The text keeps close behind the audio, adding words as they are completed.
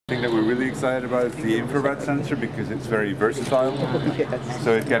thing that we're really excited about is the infrared sensor because it's very versatile.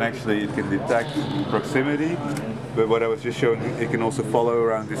 So it can detect proximity, but what I was just showing, it can also follow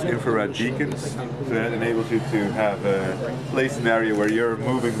around these infrared beacons. So that enables you to have a play scenario where you're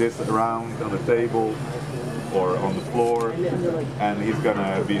moving this around on the table or on the floor, and he's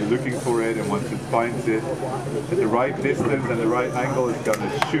gonna be looking for it, and once it finds it at the right distance and the right angle, it's gonna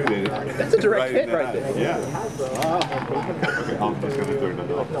shoot it. That's a direct hit right there. Yeah. Okay, I'm just gonna turn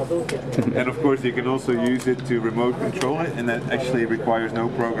it off. And of course, you can also use it to remote control it, and that actually requires no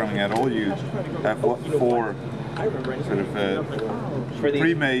programming at all. You have four sort of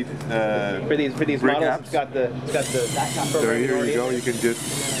pre-made for these models. apps. It's got the So here you go. You can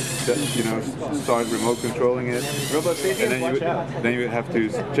just start remote controlling it. Robo Sapiens, And then you would have to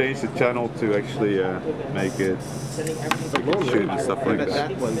change the channel to actually make it shoot and stuff like that.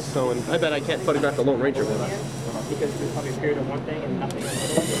 That one's so. I bet I can't photograph the Lone Ranger one.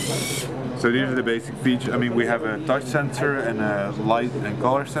 So these are the basic features. I mean, we have a touch sensor and a light and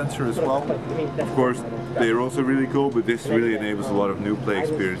color sensor as well. Of course, they're also really cool, but this really enables a lot of new play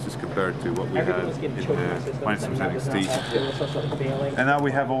experiences compared to what we had in Mindstorm NXT. And now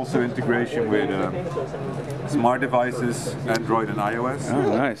we have also integration with smart devices, Android and iOS.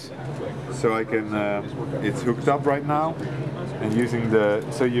 Oh, nice. So I can, it's hooked up right now, and using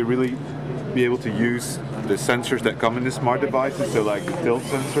so you really be able to use the sensors that come in the smart devices, so like the tilt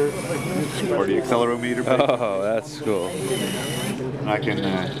sensor or the accelerometer. Oh, that's cool. I can,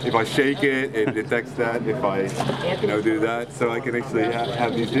 if I shake it, it detects that. If I, do that, so I can actually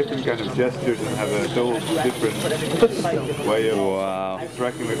have these different kind of gestures and have a total different way of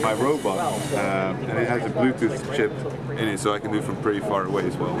interacting with my robot. And it has a Bluetooth chip in it, so I can do it from pretty far away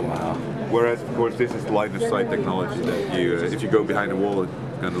as well. Wow. Whereas, of course, this is line of sight technology that you, if you go behind the wall, it's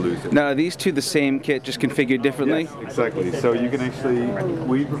going to lose it. Now, are these two the same kit, just configured differently? Yes, exactly. So you can actually,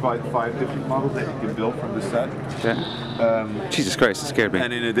 we provide 5 different models that you can build from the set. Okay. Jesus Christ, it scared me.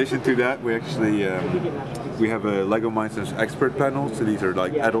 And in addition to that, we actually we have a Lego Mindstorm expert panel. So these are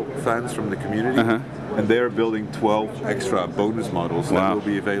like adult fans from the community, and they are building 12 extra bonus models that will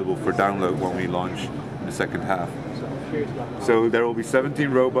be available for download when we launch in the second half. So there will be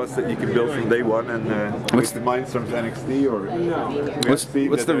 17 robots that you can build from day one, and with the Mindstorm NXT or what's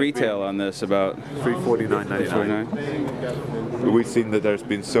the retail on this about? $349.99. We've seen that there's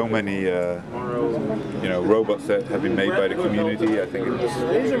been so many robots that have been made by the community. I think it's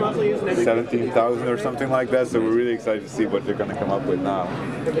 17,000 or something like that. So we're really excited to see what they're going to come up with now.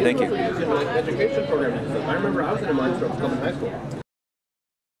 Thank you. Education program. I remember I was in a Mindstorm in high school.